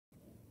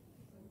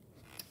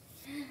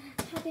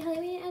Happy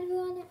Halloween,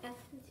 everyone! As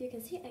you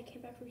can see, I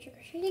came back from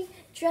trick-or-treating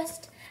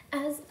dressed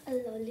as a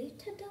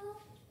Lolita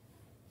doll.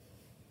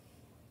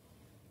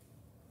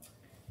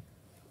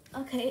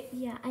 Okay,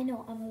 yeah, I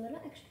know, I'm a little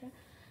extra.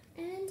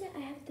 And I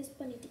have this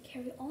bunny to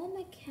carry all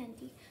my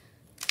candy.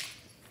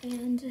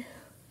 And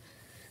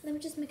let me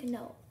just make a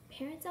note.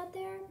 Parents out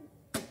there,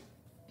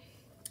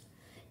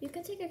 you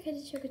can take your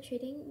kids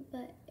trick-or-treating,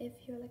 but if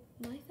you're like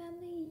my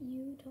family,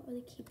 you don't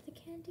really keep the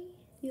candy.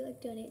 You like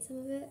donate some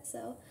of it,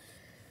 so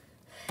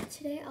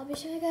today I'll be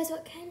showing you guys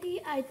what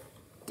candy I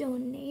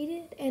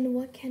donated and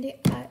what candy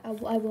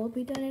I will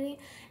be donating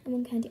and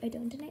what candy I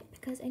don't donate,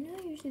 because I know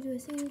I usually do a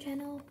singing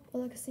channel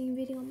or like a singing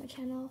video on my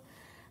channel,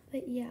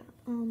 but yeah,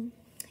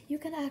 you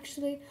can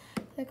actually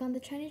click on the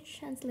Chinese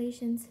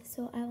translations,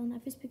 so I will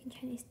not be speaking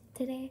Chinese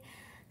today.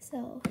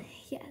 So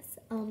yes,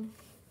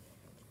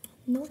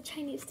 no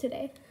Chinese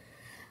today,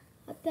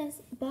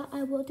 but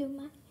I will do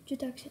my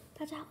introduction.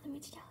 大家好，我的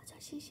名字叫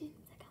西西。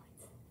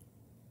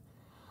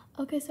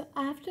 Okay, so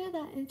after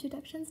that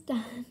introduction's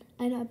done,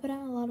 I know I put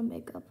on a little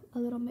makeup.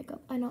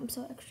 I know I'm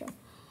so extra.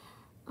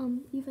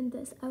 Even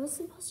this, I was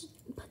supposed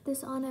to put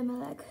this on in my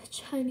like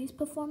Chinese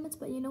performance,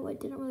 but you know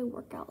it didn't really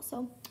work out.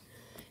 So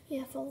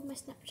yeah, follow my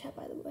Snapchat,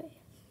 by the way.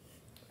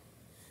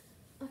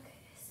 Okay,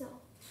 so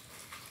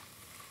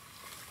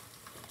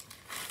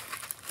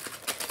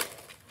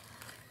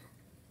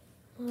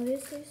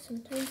obviously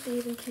sometimes we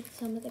even keep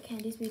some of the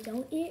candies we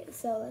don't eat.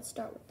 So let's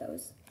start with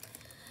those.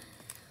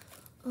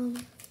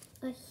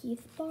 A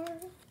Heath bar.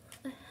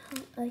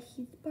 A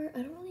Heath bar.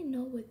 I don't really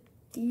know what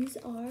these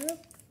are,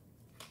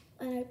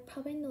 and I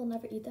probably will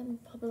never eat them.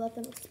 I'll probably let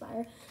them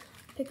expire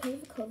because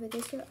of COVID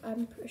this year.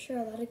 I'm pretty sure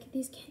a lot of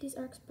these candies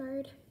are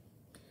expired.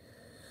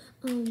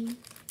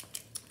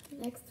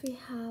 Next we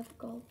have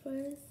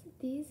Golfers.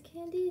 These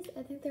candies,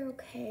 I think they're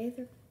okay.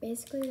 They're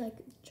basically like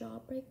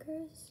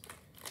jawbreakers.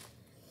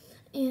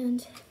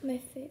 And my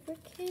favorite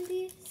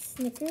candy,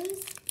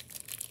 Snickers.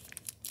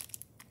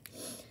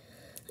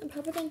 I'm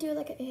probably gonna do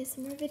like an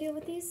ASMR video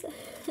with these.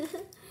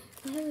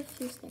 I have a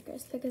few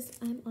Snickers because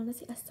I'm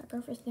honestly a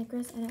sucker for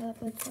Snickers and I love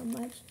them so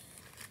much.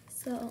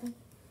 So,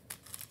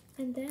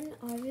 and then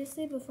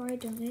obviously before I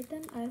donate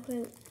them, I'll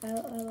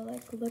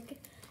like look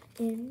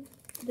in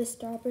the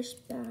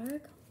Starburst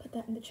bag. Put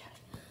that in the chat.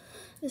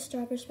 The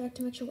Starburst bag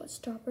to make sure what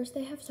Starburst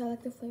they have. So I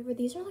like the flavor.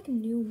 These are like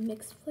new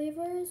mixed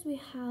flavors. We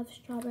have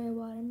strawberry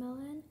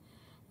watermelon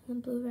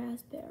and blue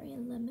raspberry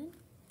and lemon.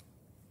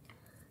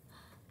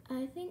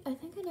 I think I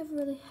never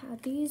really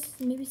had these,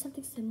 maybe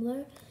something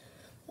similar,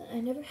 but I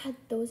never had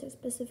those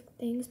specific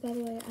things. By the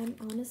way, I'm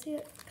honestly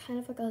kind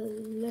of like a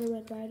Little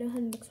Red Riding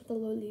Hood mixed with a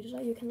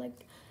Lolita. You can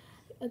like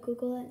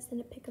Google it and send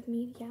a pic of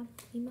me. Yeah,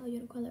 email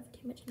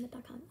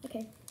unicornlover@gmail.com.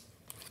 Okay.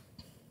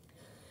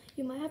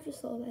 You might have to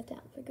slow that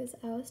down because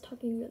I was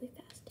talking really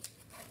fast.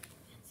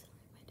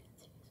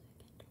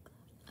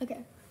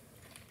 Okay.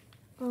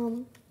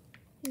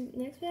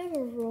 Next we have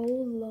a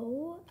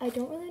Rolo. I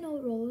don't really know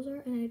what Rolos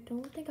are, and I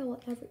don't think I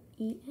will ever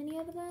eat any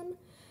of them.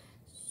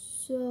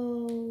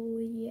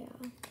 So yeah,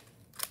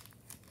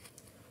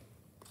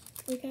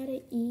 we got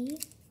an E.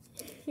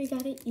 We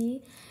got an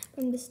E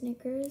from the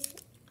Snickers.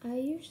 I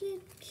usually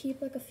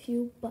keep like a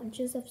few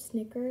bunches of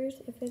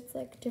Snickers if it's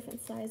like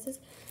different sizes.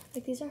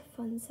 Like these are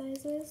fun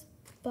sizes,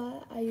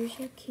 but I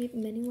usually keep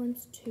mini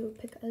ones too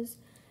because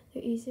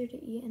they're easier to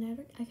eat,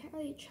 and I can't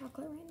really eat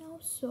chocolate right now,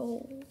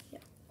 so yeah.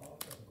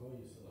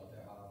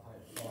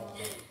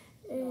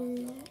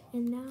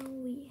 And now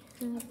we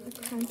have a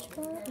Crunch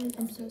bar.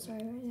 I'm so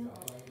sorry right now.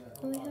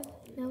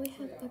 Now we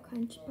have a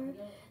Crunch bar.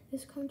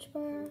 This Crunch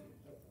bar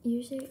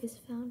usually is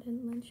found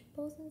in lunch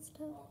bowls and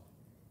stuff.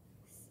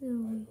 So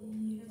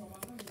yeah.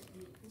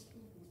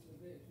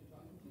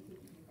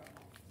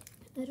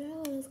 I don't know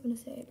what I was gonna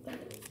say, but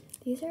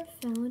these are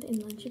found in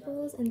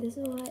Lunchables, and this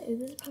is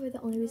probably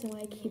the only reason why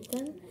I keep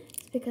them.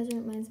 It's because it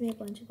reminds me of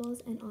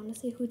Lunchables, and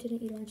honestly, who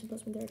didn't eat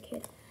Lunchables when they were a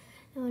kid?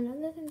 Now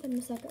another thing that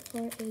I'm sucker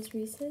for is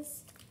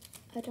Reese's.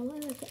 I don't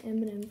really like the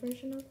M&M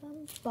version of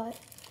them, but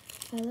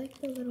I like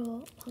the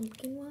little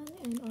pumpkin one,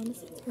 and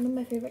honestly, it's one of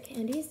my favorite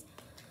candies.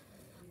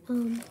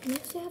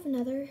 Next we have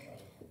another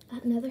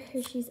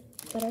Hershey's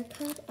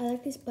Buttercup. I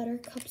like these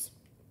Buttercups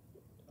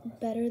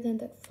better than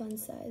the fun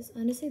size.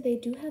 Honestly, they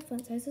do have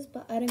fun sizes,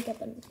 but I didn't get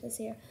them this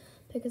year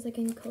because like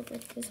in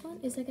COVID. This one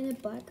is like in a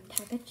black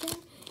packaging,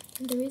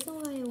 and the reason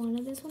why I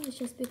wanted this one is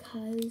just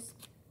because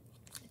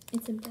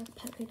it's in black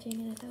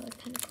packaging and I thought it was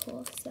kind of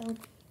cool. So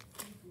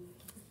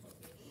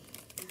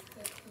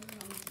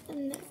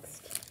and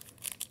next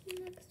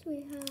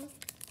we have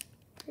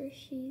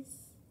Hershey's,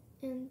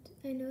 and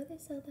I know they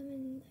sell them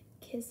in like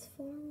kiss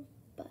form,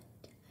 but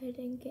I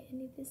didn't get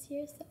any this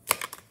year. So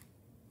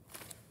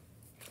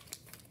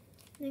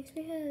next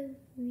we have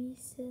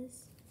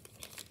Reese's,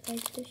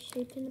 like they're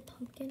shaped in a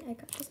pumpkin. I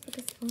got this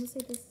because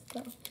honestly this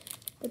is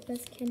the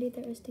best candy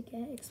there is to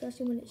get,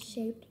 especially when it's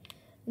shaped.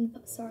 And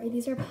sorry,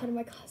 these are part of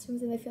my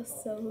costumes and they feel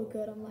so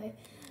good on my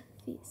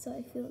feet.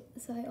 So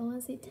I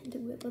honestly tend to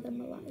wiggle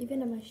them a lot,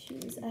 even in my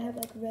shoes. I have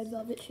like red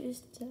velvet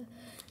shoes to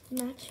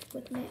match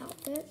with my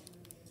outfit.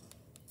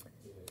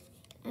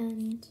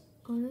 And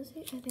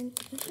honestly, I think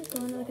I should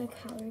go on like a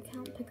calorie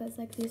count because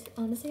like these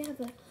honestly have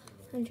like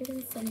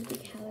 170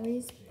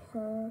 calories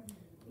per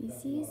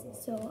species.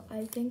 So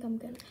I think I'm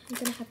gonna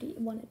have to eat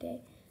one a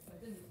day.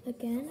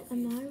 Again,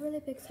 I'm not a really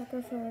big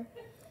sucker for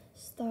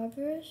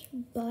Starburst,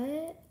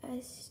 but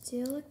I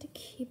still like to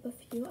keep a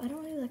few. I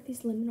don't really like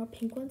these lemon or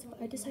pink ones, but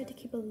I decided to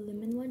keep a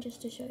lemon one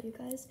just to show you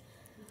guys.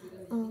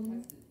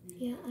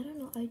 Yeah, I don't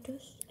know. I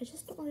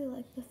just don't really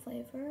like the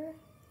flavor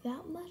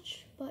that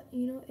much, but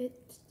you know,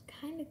 it's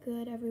kind of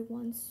good every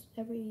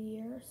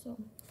year. So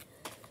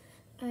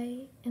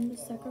I am a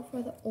sucker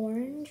for the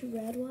orange or the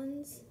red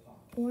ones.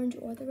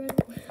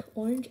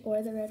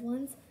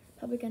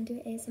 Probably gonna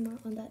do ASMR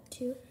on that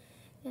too.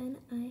 Then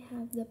I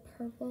have the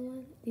purple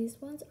one.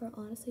 These ones are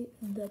honestly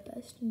the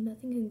best.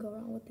 Nothing can go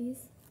wrong with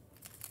these.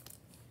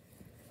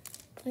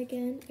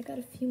 Again, I got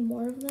a few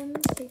more of them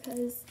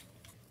because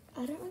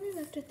I don't really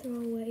like to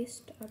throw away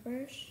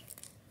Starburst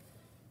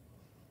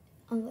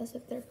unless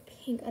if they're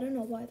pink. I don't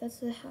know why,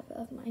 that's a habit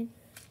of mine.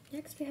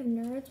 Next we have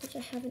Nerds, which I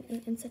haven't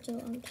eaten in such a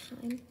long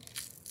time,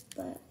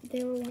 but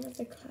they were one of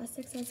the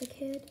classics as a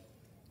kid.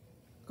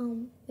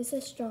 It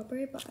says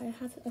strawberry, but I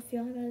have a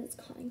feeling that it's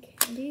cotton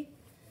candy.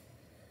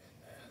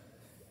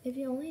 If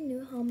you only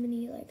knew how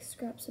many like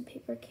scraps of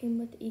paper came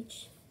with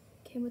each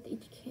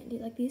candy,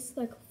 like these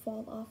like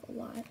fall off a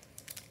lot.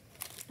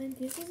 And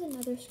this is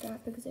another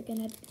scrap because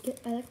again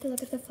I like to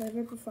look at the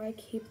flavor before I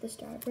keep the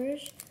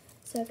Starburst.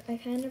 So I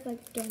kind of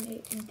like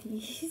donate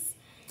these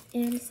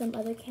and some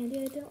other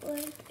candy I don't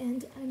like,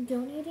 and I'm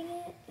donating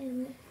it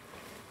in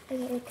a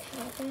little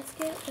cat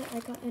basket that I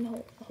got in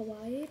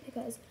Hawaii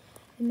because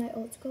in my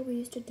old school we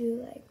used to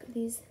do like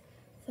these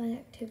fun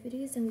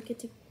activities and we get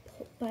to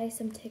buy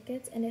some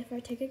tickets, and if our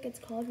ticket gets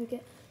called we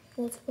get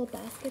multiple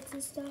baskets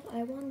and stuff.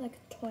 I won like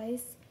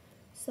twice,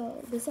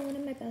 so this is one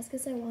of my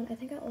baskets I won. I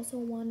think I also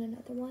won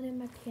another one in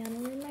my piano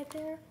room right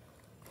there.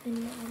 And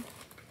yeah,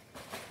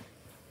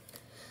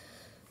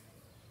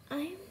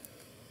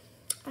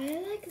 I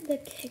like the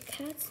Kit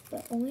Kats,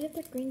 but only if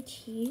they're green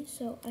tea,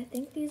 so I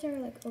think these are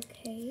like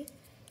okay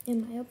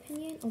in my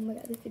opinion. Oh my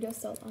god, this video is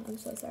so long, I'm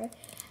so sorry.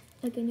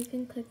 Again, you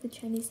can click the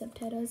Chinese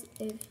subtitles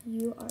if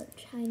you are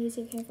Chinese,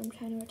 if you came from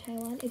China or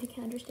Taiwan. If you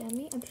can't understand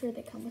me, I'm sure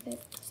they come with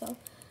it. So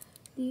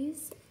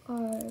these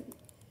are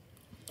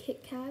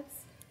Kit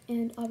Kats,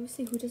 and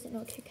obviously who doesn't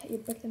know Kit Kat? You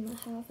break them in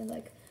half, and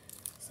like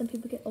some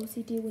people get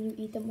OCD when you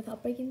eat them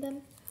without breaking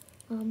them.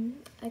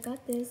 I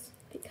got this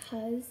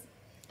because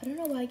I don't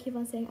know why I keep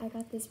on saying I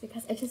got this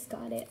because I just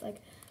got it. Like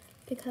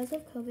because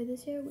of COVID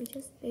this year,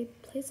 they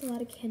placed a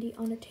lot of candy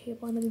on a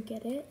table and then we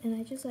get it, and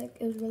I just like,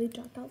 it was really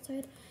dark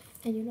outside,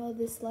 and you know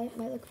this light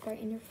might look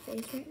bright in your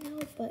face right now,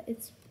 but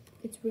it's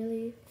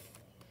really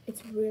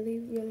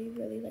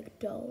like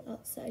dull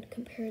outside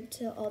compared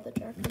to all the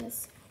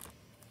darkness.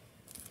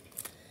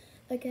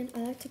 Again, I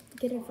like to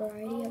get a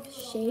variety of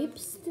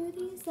shapes through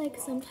these. Like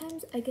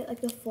sometimes I get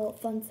like the full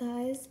fun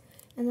size,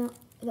 and then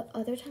the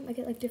other time I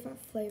get like different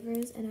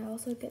flavors, and I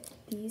also get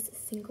these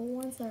single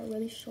ones that are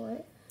really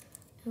short.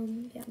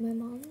 Yeah, my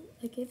mom,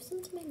 I gave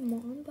some to my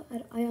mom,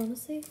 but I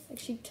honestly, like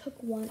she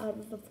took one out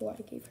of the 4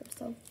 I gave her,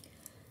 so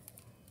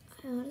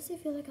I honestly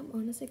feel like I'm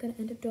honestly gonna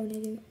end up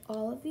donating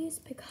all of these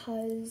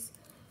because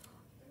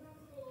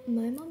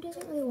my mom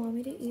doesn't really want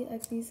me to eat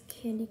like these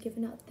candy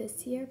given out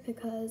this year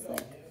because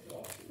like,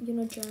 you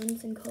know,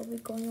 germs and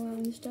COVID going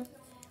around and stuff.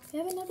 We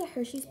have another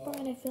Hershey's bar,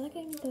 and I feel like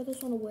I can throw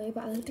this one away,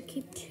 but I like to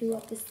keep 2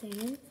 of the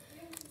same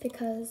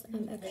because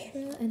I'm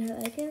extra and I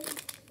like it.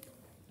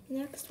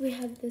 Next we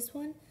have this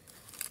one.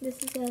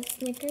 This is a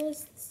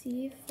Snickers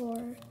C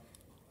for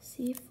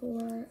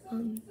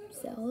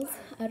cells.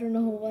 I don't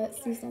know what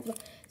C stands for.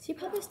 C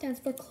probably stands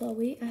for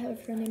Chloe. I have a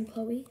friend named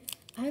Chloe.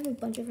 I have a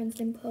bunch of friends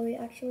named Chloe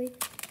actually.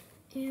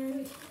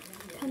 And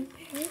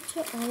compared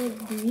to all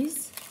of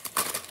these,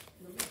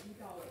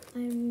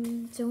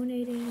 I'm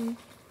donating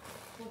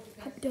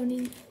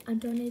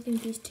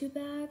these 2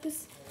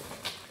 bags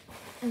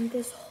and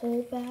this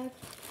whole bag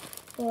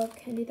full of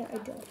candy that I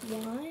don't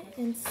want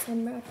and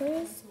some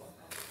wrappers.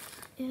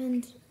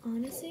 And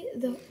honestly,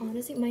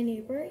 my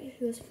neighbor,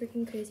 he was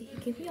freaking crazy. He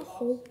gave me a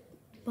whole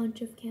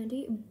bunch of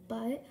candy,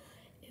 but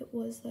it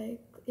was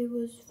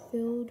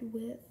filled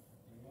with,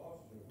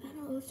 I don't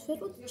know, it was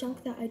filled with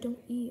junk that I don't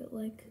eat.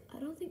 Like, I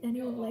don't think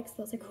anyone likes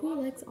those. Like, who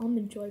likes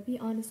Almond Joy? Be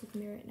honest with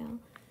me right now.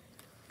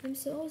 I'm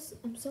so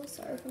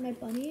sorry for my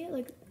bunny.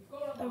 Like,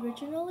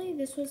 originally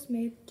this was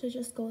made to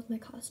just go with my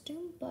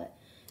costume, but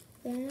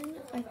then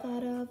I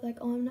thought of like,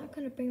 oh, I'm not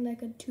gonna bring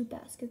like 2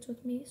 baskets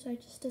with me, so I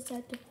just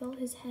decided to fill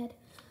his head.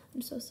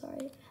 I'm so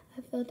sorry.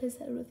 I filled his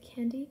head with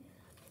candy.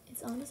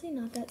 It's honestly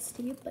not that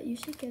steep, but you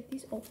should get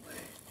these. Oh,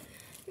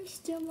 there's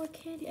still more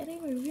candy. I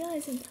didn't even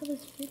realize until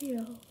this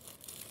video.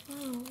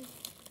 Wow.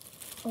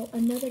 Oh,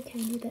 another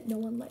candy that no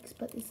one likes,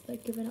 but it's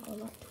like given out a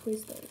lot.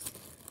 Twizzlers.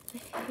 I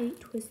hate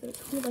Twizzlers.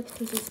 Who likes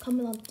Twizzlers?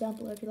 Comment down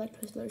below if you like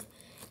Twizzlers,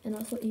 and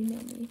also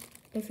email me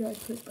if you like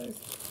Twizzlers.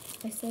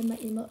 I said my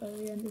email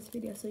earlier in this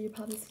video, so you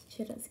probably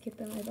shouldn't skip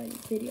my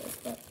videos,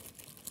 but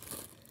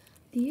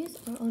these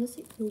are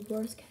honestly the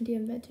worst candy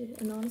invented.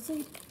 And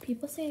honestly,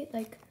 people say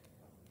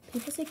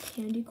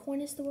candy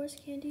corn is the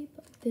worst candy,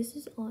 but this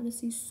is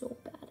honestly so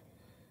bad.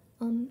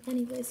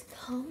 Anyways,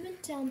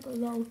 comment down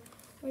below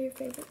what your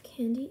favorite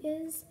candy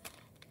is,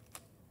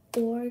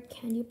 or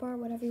candy bar,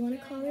 whatever you want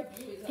to call it.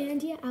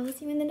 And yeah, I will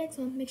see you in the next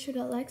one. Make sure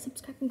to like,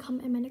 subscribe, and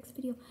comment in my next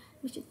video.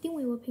 你是订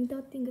阅我频道，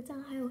点个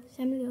赞，还有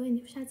下面留言，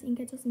你下次应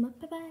该做什么？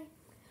拜拜。